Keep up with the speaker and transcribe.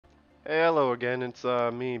Hey, hello again. It's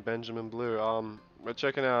me, Benjamin Blue. We're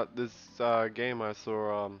checking out this game I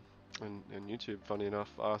saw in YouTube. Funny enough,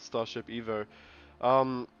 Starship EVO.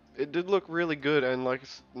 Um, it did look really good and like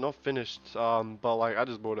it's not finished. But like I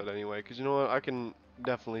just bought it anyway because you know what? I can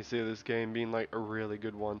definitely see this game being like a really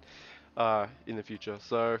good one in the future.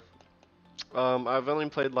 So I've only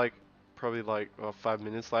played like probably like 5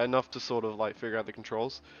 minutes, like enough to sort of like figure out the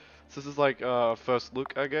controls. So this is like first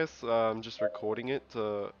look, I guess. I'm just recording it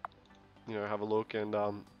to have a look and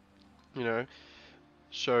you know,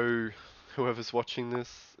 show whoever's watching this,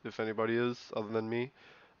 if anybody is, other than me,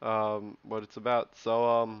 what it's about.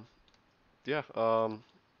 So yeah,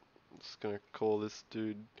 just gonna call this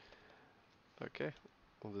dude, okay,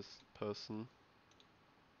 or this person.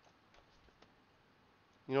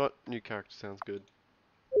 You know what? New character sounds good.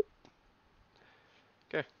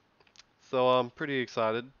 Okay, so I'm pretty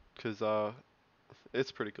excited because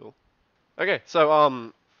it's pretty cool. Okay,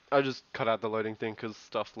 so I just cut out the loading thing because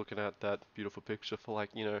stuff's looking at that beautiful picture for like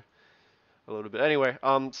a little bit. Anyway,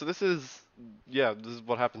 so this is, yeah, this is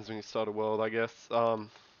what happens when you start a world, I guess. It's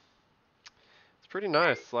pretty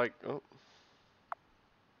nice. Like, oh,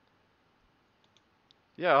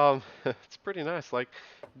 yeah, it's pretty nice. Like,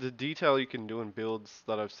 the detail you can do in builds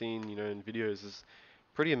that I've seen, in videos is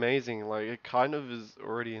pretty amazing. Like, it kind of is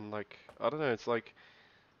already in like, I don't know. It's like,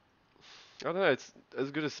 I don't know. It's as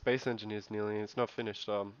good as Space Engineers nearly, and it's not finished.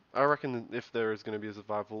 I reckon if there is going to be a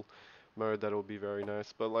survival mode, that'll be very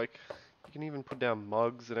nice. But like, you can even put down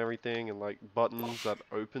mugs and everything, and like buttons that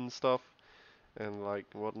open stuff. And like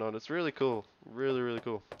whatnot. It's really cool, really really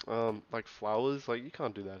cool. Like flowers, like you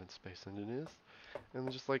can't do that in Space Engineers,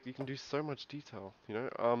 and just like you can do so much detail, you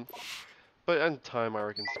know. But in time, I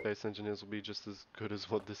reckon Space Engineers will be just as good as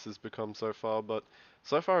what this has become so far. But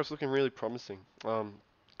so far, it's looking really promising.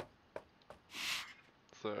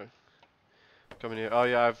 So coming here. Oh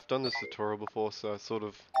yeah, I've done this tutorial before, so I sort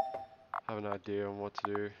of have an idea on what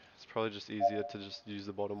to do. It's probably just easier to just use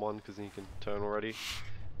the bottom one because then you can turn already,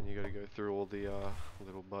 and you got to go through all the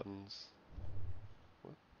little buttons.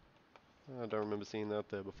 I don't remember seeing that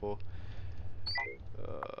there before.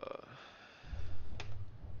 Uh,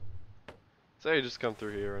 so you just come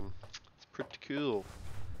through here and it's pretty cool.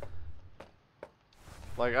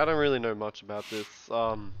 Like, I don't really know much about this.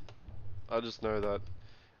 I just know that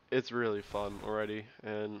it's really fun already,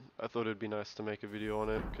 and I thought it'd be nice to make a video on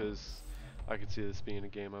it because I could see this being a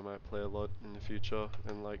game I might play a lot in the future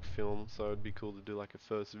and like film. So it'd be cool to do like a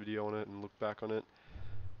first video on it and look back on it.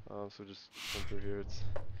 So just come through here. It's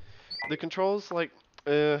the controls like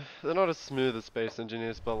they're not as smooth as Space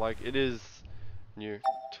Engineers, but like it is new.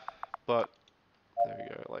 But there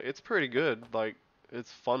we go. Like it's pretty good. Like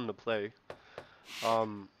it's fun to play.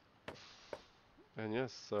 Um, and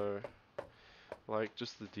yes, so like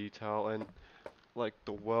just the detail and like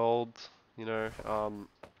the world,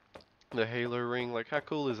 the Halo ring. Like how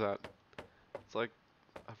cool is that? It's like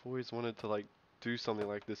I've always wanted to like do something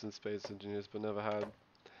like this in Space Engineers, but never had.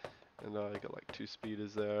 And I got like 2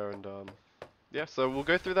 speeders there, and yeah. So we'll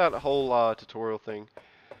go through that whole tutorial thing,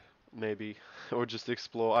 maybe, or just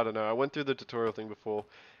explore. I don't know. I went through the tutorial thing before,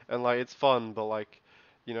 and like it's fun, but like,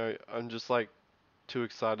 I'm just like too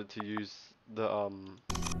excited to use the oh,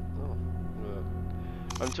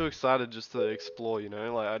 I'm too excited just to explore,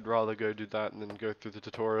 like I'd rather go do that and then go through the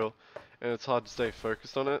tutorial, and it's hard to stay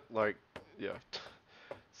focused on it, like, yeah.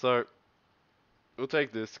 So, we'll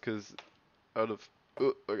take this, because out of,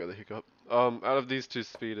 oh, I got the hiccup, out of these 2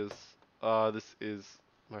 speeders, this is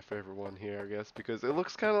my favorite one here, I guess, because it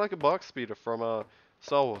looks kind of like a box speeder from,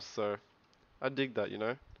 Star Wars, so, I dig that,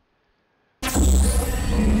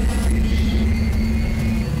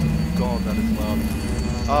 God, that is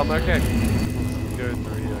loud. Okay. Let's go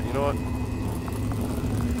through here. You know what?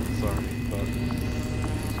 Sorry, but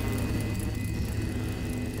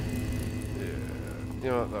yeah. You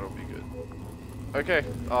know what? That'll be good. Okay.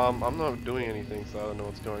 I'm not doing anything, so I don't know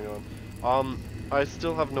what's going on. I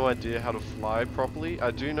still have no idea how to fly properly.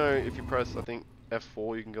 I do know if you press, I think,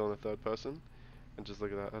 F4, you can go in the third person. And just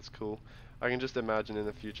look at that. That's cool. I can just imagine in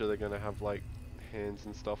the future they're gonna have like hands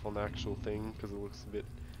and stuff on the actual thing because it looks a bit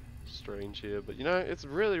strange here, but it's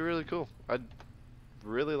really really cool. I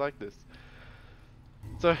really like this.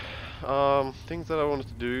 So things that I wanted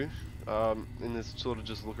to do in this sort of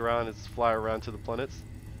just look around is fly around to the planets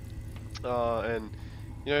and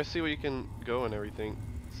see where you can go and everything.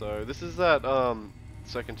 So this is that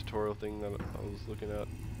second tutorial thing that I was looking at.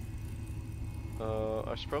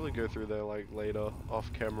 I should probably go through there like later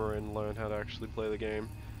off camera and learn how to actually play the game,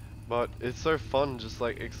 but it's so fun just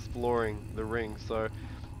like exploring the ring. So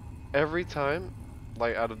every time,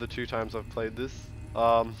 like out of the 2 times I've played this,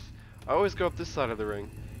 I always go up this side of the ring,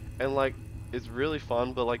 and like it's really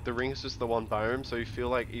fun, but like the ring is just the one biome, so you feel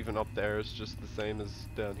like even up there is just the same as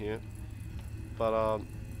down here. But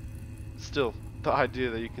still, the idea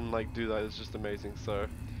that you can like do that is just amazing. So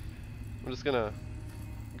I'm just gonna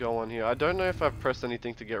go on here. I don't know if I've pressed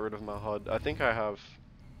anything to get rid of my HUD. I think I have,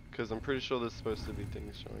 because I'm pretty sure there's supposed to be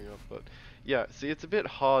things showing up. But yeah, see, it's a bit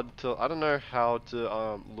hard to. I don't know how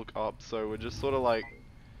to look up, so we're just sort of like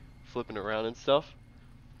flipping around and stuff.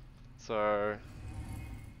 So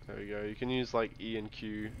there we go. You can use like E and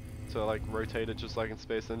Q to like rotate it just like in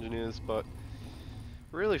Space Engineers, but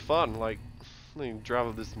really fun. Like, you can drive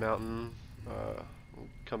up this mountain,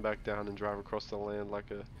 come back down and drive across the land like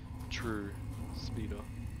a true speeder,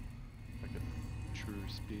 like a true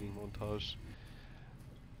speeding montage.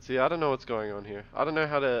 See, I don't know what's going on here. I don't know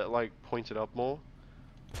how to like point it up more.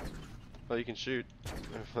 Oh, you can shoot.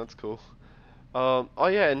 That's cool. Oh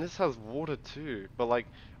yeah, and this has water too. But like,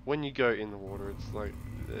 when you go in the water, it's like,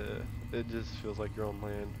 it just feels like you're on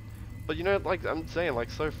land. But you know, like I'm saying, like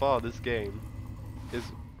so far, this game is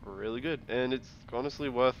really good, and it's honestly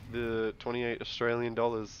worth the 28 Australian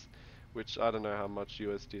dollars, which I don't know how much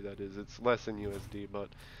USD that is. It's less than USD, but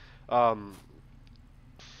um,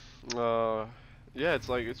 uh, yeah, it's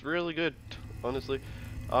like it's really good, honestly.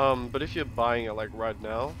 But if you're buying it like right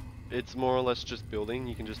now, it's more or less just building.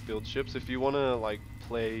 You can just build ships. If you wanna like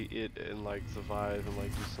play it and like survive and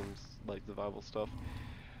like do some like survival stuff,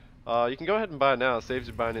 you can go ahead and buy it now. It saves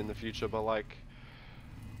you buying it in the future. But like,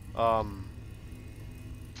 um,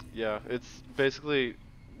 yeah, it's basically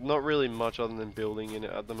not really much other than building in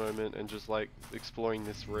it at the moment and just like exploring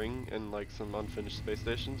this ring and like some unfinished space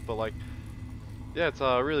stations. But like, yeah, it's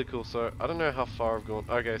really cool. So I don't know how far I've gone.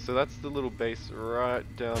 Okay, so that's the little base right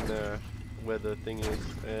down there where the thing is,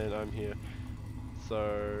 and I'm here.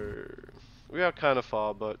 So we are kind of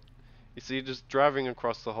far, but you see, just driving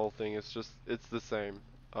across the whole thing, it's the same.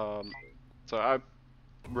 Um, so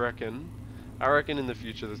reckon, I reckon in the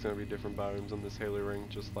future there's gonna be different biomes on this Halo ring,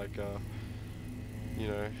 just like you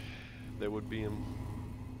know, there would be in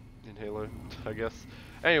Halo, I guess.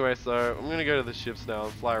 Anyway, so I'm gonna go to the ships now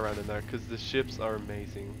and fly around in that because the ships are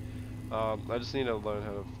amazing. I just need to learn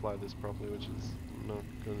how to fly this properly, which is not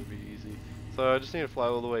going to be easy. So I just need to fly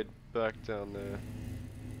all the way back down there.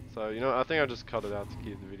 So you know, I think I'll just cut it out to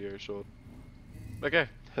keep the video short. Okay,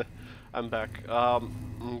 I'm back.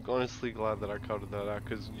 I'm honestly glad that I cut that out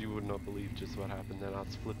because you would not believe just what happened then. I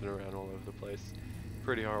was flipping around all over the place.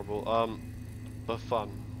 Pretty horrible. But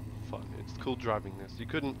fun. Fun. It's cool driving this. You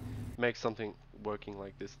couldn't make something working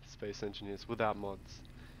like this in Space Engineers without mods.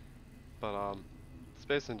 But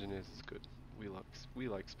Space Engineers is good. We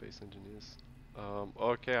like Space Engineers.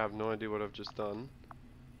 Okay, I have no idea what I've just done.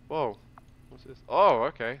 Whoa. What's this? Oh,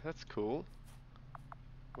 okay, that's cool.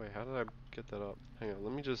 Wait, how did I get that up? Hang on,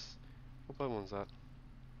 let me just... What button was that?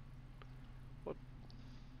 What?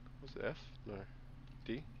 Was it F? No.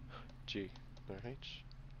 D? G. No, H?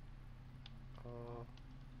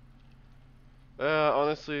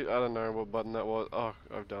 Honestly, I don't know what button that was. Oh,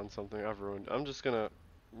 I've done something. I've ruined. I'm just gonna...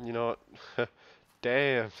 You know what?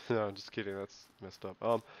 Damn. No, I'm just kidding. That's messed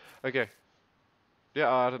up. Okay.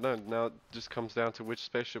 Yeah, I don't know. Now it just comes down to which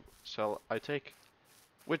spaceship shall I take?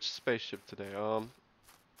 Which spaceship today?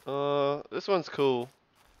 This one's cool.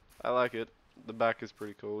 I like it. The back is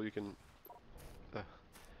pretty cool. You can uh,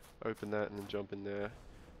 open that and then jump in there.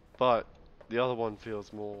 But the other one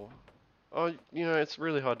feels more... Oh, you know, it's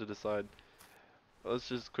really hard to decide. Let's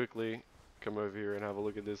just quickly come over here and have a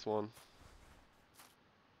look at this one.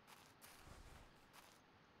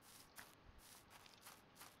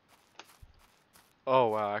 Oh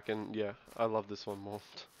wow, yeah, I love this one more.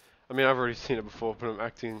 I mean, I've already seen it before, but I'm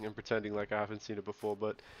acting and pretending like I haven't seen it before,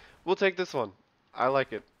 but we'll take this one. I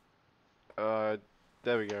like it. Uh,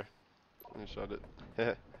 there we go. Let me shut it.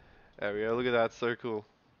 There we go, look at that, so cool.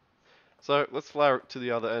 So, let's fly to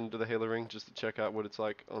the other end of the Halo ring just to check out what it's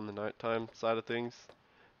like on the nighttime side of things.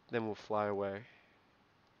 Then we'll fly away.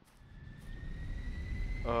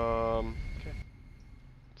 Okay.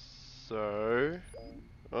 So,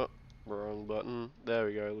 oh, wrong button. There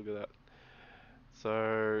we go, look at that.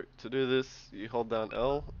 So to do this, you hold down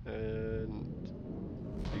L and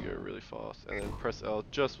you go really fast, and then press L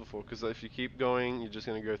just before, because if you keep going, you're just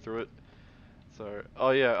gonna go through it. So,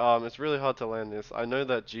 oh yeah, it's really hard to land this. I know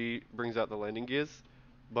that G brings out the landing gears,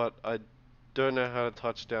 but I don't know how to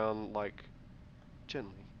touch down like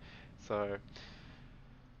gently. So,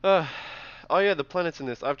 uh, oh yeah, the planets in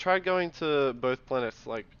this. I've tried going to both planets,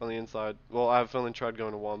 like on the inside. Well, I've only tried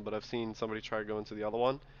going to one, but I've seen somebody try going to the other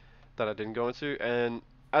one that I didn't go into, and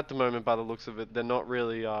at the moment, by the looks of it, they're not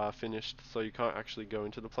really finished, so you can't actually go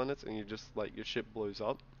into the planets, and you just like your ship blows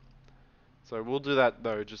up. So we'll do that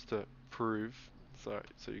though, just to prove, so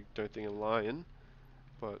you don't think I'm lying.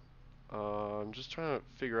 But I'm just trying to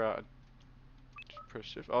figure out. Press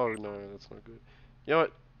shift. Oh no, that's not good. You know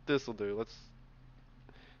what? This will do. Let's.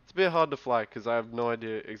 It's a bit hard to fly because I have no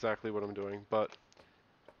idea exactly what I'm doing. But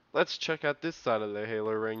let's check out this side of the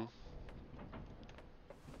Halo ring.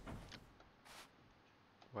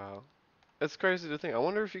 Wow, it's crazy to think. I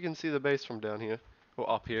wonder if you can see the base from down here or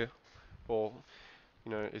up here, or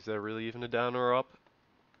is there really even a down or up?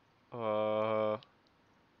 Uh,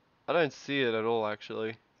 I don't see it at all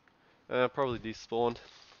actually. Probably despawned.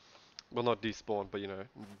 Well, not despawned, but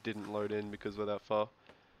didn't load in because we're that far.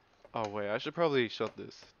 Oh wait, I should probably shut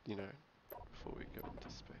this, before we go into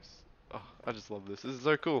space. Oh, I just love this. This is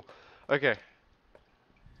so cool. Okay.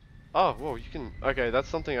 Oh, whoa, you can. Okay, that's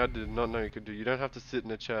something I did not know you could do. You don't have to sit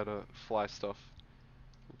in a chair to fly stuff.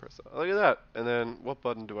 You press that. Look at that. And then what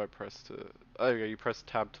button do I press to? Oh, there you go. You press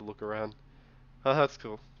tab to look around. Oh, that's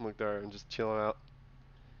cool. Look there, I'm just chilling out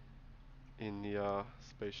in the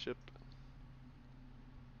spaceship,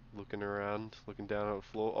 looking around, looking down at the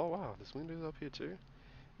floor. Oh wow, there's windows up here too.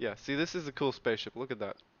 Yeah, see, this is a cool spaceship. Look at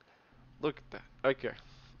that. Look at that. Okay.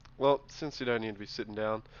 Well, since you don't need to be sitting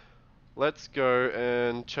down, let's go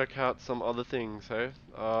and check out some other things, hey?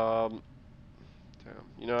 Damn.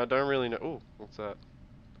 I don't really know. Oh, what's that?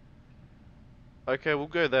 Okay, we'll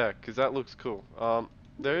go there, because that looks cool.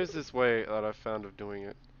 There is this way that I found of doing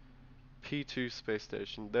it. P2 space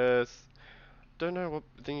station. Don't know what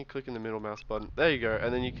thing you click in the middle mouse button. There you go,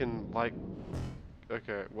 and then you can, like,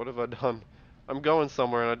 okay, what have I done? I'm going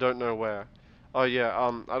somewhere and I don't know where. Oh yeah,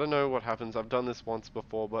 I don't know what happens. I've done this once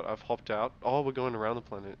before, but I've hopped out. Oh, we're going around the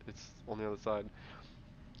planet. It's on the other side.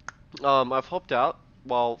 I've hopped out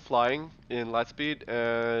while flying in lightspeed,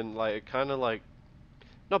 and like it kind of like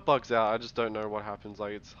not bugs out. I just don't know what happens.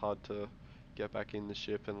 Like it's hard to get back in the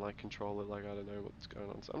ship and like control it. Like I don't know what's going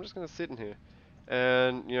on. So I'm just gonna sit in here,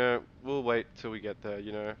 and we'll wait till we get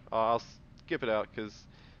there. I'll skip it out because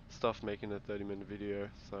stuff making a 30-minute video.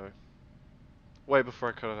 So wait before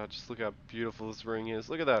I cut it out. Just look how beautiful this ring is.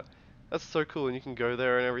 Look at that. That's so cool, and you can go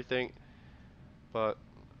there and everything. But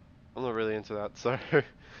I'm not really into that. So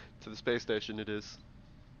to the space station it is.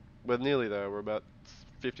 We're nearly there. We're about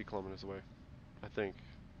 50 kilometers away, I think.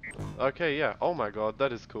 Okay, yeah. Oh my god,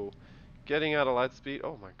 that is cool. Getting out of light speed.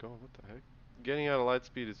 Oh my god, what the heck? Getting out of light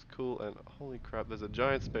speed is cool, and holy crap, there's a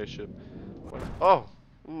giant spaceship. What? Oh,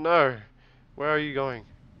 no. Where are you going?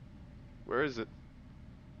 Where is it?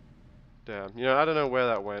 Damn. I don't know where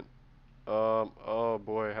that went. Oh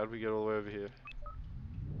boy, how did we get all the way over here?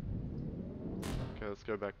 Okay, let's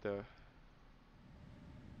go back there.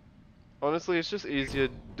 Honestly, it's just easier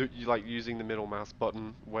like using the middle mouse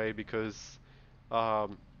button way because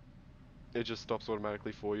um it just stops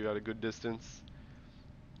automatically for you at a good distance.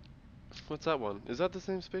 What's that one? Is that the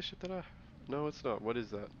same spaceship that I... No, it's not. What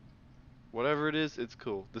is that? Whatever it is, it's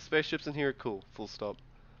cool. The spaceships in here are cool. Full stop.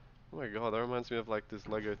 Oh my god, that reminds me of like this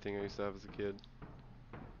Lego thing I used to have as a kid.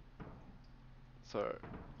 So,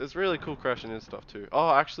 it's really cool crashing into stuff too.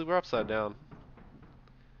 Oh, actually, we're upside down.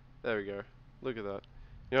 There we go. Look at that.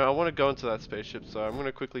 I want to go into that spaceship, so I'm going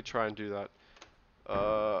to quickly try and do that.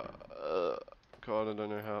 God, I don't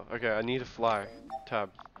know how. Okay, I need to fly. Tab.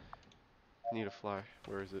 Need to fly.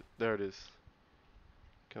 Where is it? There it is.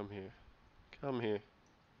 Come here. Come here.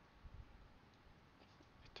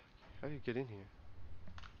 How do you get in here?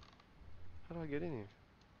 How do I get in here?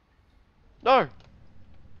 No!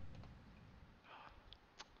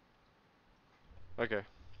 Okay.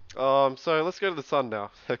 So let's go to the sun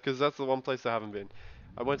now, because that's the one place I haven't been.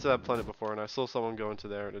 I went to that planet before and I saw someone go into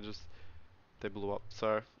there and they blew up.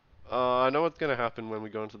 So, I know what's gonna happen when we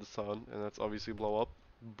go into the sun, and that's obviously blow up.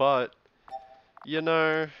 But,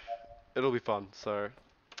 it'll be fun. So,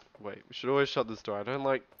 wait, we should always shut this door. I don't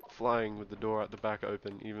like flying with the door at the back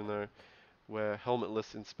open, even though we're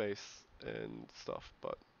helmetless in space and stuff.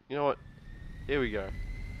 But, you know what? Here we go.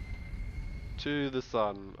 To the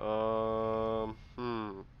sun. Oh,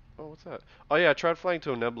 what's that? Oh yeah, I tried flying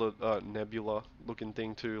to a nebula looking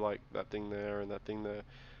thing too, like that thing there and that thing there.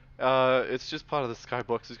 It's just part of the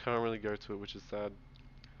skybox. You can't really go to it, which is sad.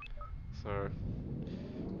 So,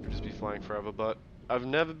 we'll just be flying forever. But I've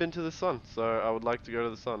never been to the sun, so I would like to go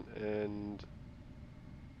to the sun. And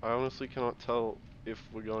I honestly cannot tell if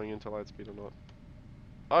we're going into lightspeed or not.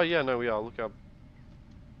 Oh yeah, no, we are. Look how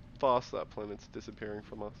fast that planet's disappearing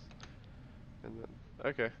from us. And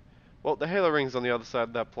then, okay. Well, the Halo ring's on the other side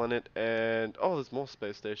of that planet, and oh, there's more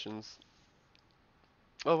space stations.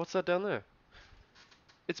 Oh, what's that down there?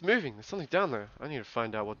 It's moving. There's something down there. I need to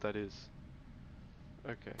find out what that is.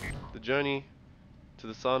 Okay. The journey to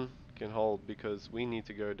the sun can hold because we need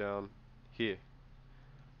to go down here.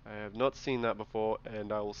 I have not seen that before,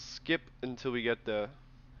 and I will skip until we get there.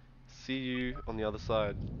 See you on the other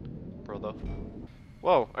side, brother.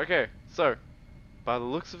 Whoa, okay, so, by the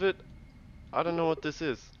looks of it, I don't know what this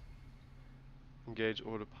is. Engage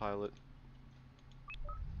autopilot.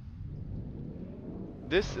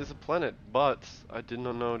 This is a planet, but I did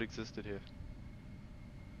not know it existed here.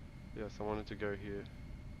 Yes, I wanted to go here.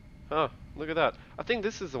 Huh, look at that. I think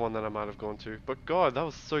this is the one that I might have gone to, but god, that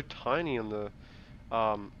was so tiny on the,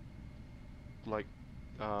 um, like,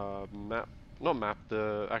 map, not map,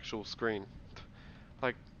 the actual screen.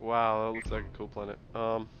 Like, wow, that looks like a cool planet.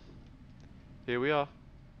 Here we are.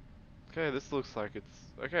 Okay, this looks like it's...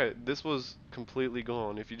 Okay, this was completely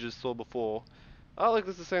gone. If you just saw before... Oh, look,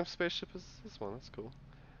 this is the same spaceship as this one. That's cool.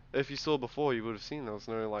 If you saw before, you would have seen there was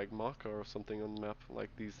no, like, marker or something on the map like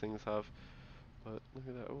these things have. But, look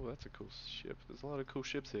at that. Oh, that's a cool ship. There's a lot of cool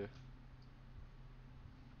ships here.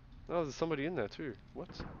 Oh, there's somebody in there, too. What?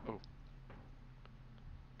 Oh.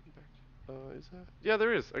 Come back. Is there? Yeah,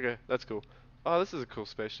 there is. Okay, that's cool. Oh, this is a cool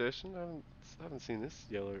space station. I haven't seen this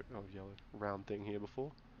yellow, round thing here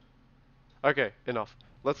before. Okay, enough.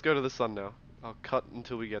 Let's go to the sun now. I'll cut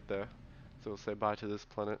until we get there. So we'll say bye to this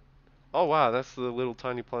planet. Oh wow, that's the little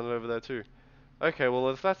tiny planet over there too. Okay, well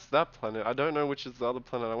if that's that planet, I don't know which is the other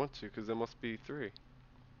planet I went to, because there must be three.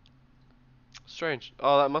 Strange.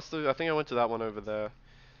 Oh, that must have, I think I went to that one over there.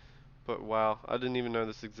 But wow, I didn't even know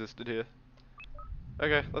this existed here.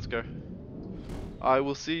 Okay, let's go. I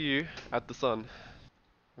will see you at the sun.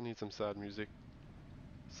 I need some sad music.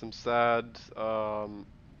 Some sad,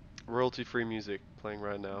 royalty-free music playing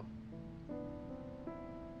right now.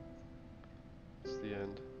 It's the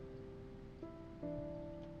end.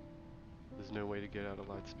 There's no way to get out of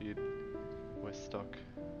light speed. We're stuck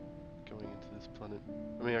going into this planet.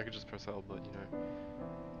 I mean, I could just press L, but you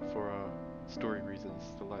know, for story reasons,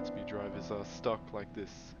 the light speed drive is stuck like this,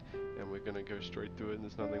 and we're gonna go straight through it, and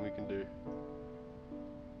there's nothing we can do.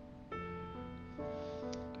 Damn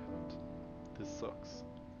it. This sucks.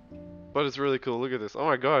 But it's really cool. Look at this. Oh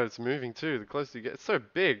my god, it's moving too. The closer you get, it's so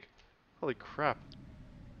big. Holy crap.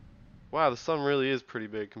 Wow, the sun really is pretty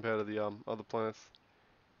big compared to the other planets.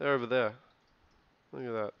 They're over there. Look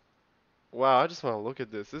at that. Wow, I just want to look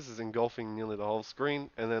at this. This is engulfing nearly the whole screen,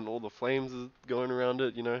 and then all the flames is going around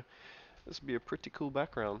it, you know. This would be a pretty cool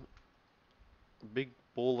background. A big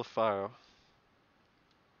ball of fire.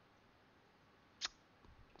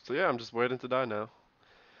 So yeah, I'm just waiting to die now.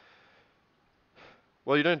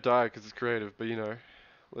 Well, you don't die because it's creative, but you know,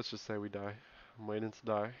 let's just say we die. I'm waiting to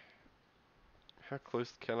die. How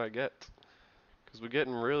close can I get? Because we're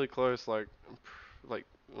getting really close, like, I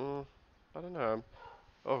don't know.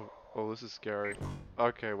 Oh, this is scary.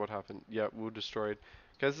 Okay, what happened? Yeah, we're destroyed.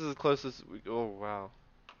 Okay, this is as close as we, oh wow.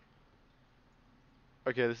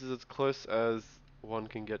 Okay, this is as close as one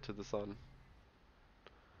can get to the sun.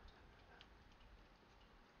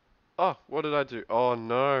 Oh, what did I do? Oh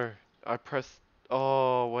no. I pressed,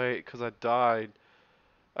 oh wait, because I died.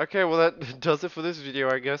 Okay, well that does it for this video,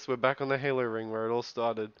 I guess. We're back on the Halo ring where it all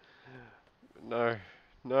started. No,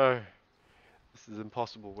 no. This is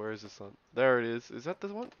impossible. Where is the sun? There it is. Is that the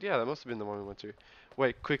one? Yeah, that must have been the one we went to.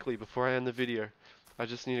 Wait, quickly, before I end the video. I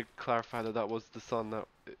just need to clarify that that was the sun that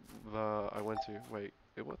I went to. Wait,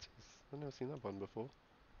 it was? I've never seen that one before.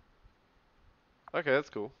 Okay, that's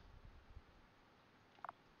cool.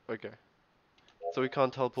 Okay. So we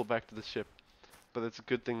can't teleport back to the ship. But it's a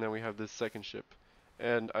good thing that we have this second ship.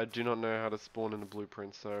 And I do not know how to spawn in a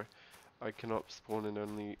blueprint, so I cannot spawn in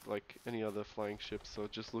only like any other flying ship, so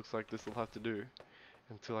it just looks like this will have to do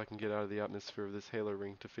until I can get out of the atmosphere of this halo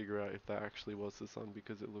ring to figure out if that actually was the sun,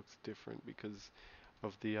 because it looks different because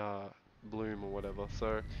of the bloom or whatever.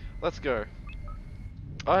 So let's go.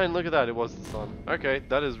 Oh, and look at that, it was the sun. Okay,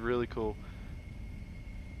 that is really cool.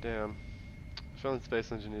 Damn. If only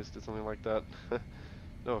space engineers did something like that.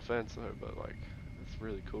 No offense though, but like, it's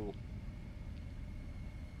really cool.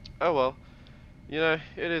 Oh well, you know,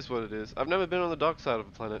 it is what it is. I've never been on the dark side of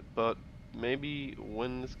a planet, but maybe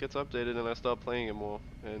when this gets updated and I start playing it more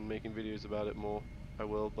and making videos about it more, I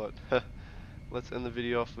will, but let's end the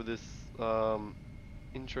video off with this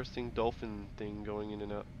interesting dolphin thing going in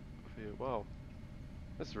and out of here. Wow,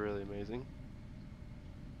 that's really amazing.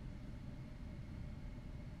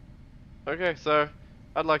 Okay, so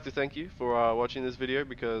I'd like to thank you for watching this video,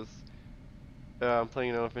 because I'm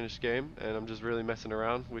playing an unfinished game and I'm just really messing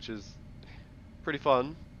around, which is pretty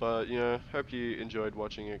fun, but you know, hope you enjoyed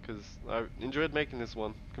watching it, because I enjoyed making this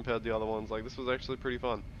one compared to the other ones. Like, this was actually pretty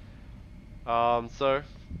fun. So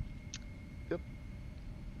yep,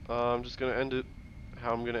 I'm just gonna end it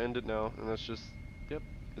how I'm gonna end it now, and that's just, yep,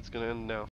 it's gonna end now.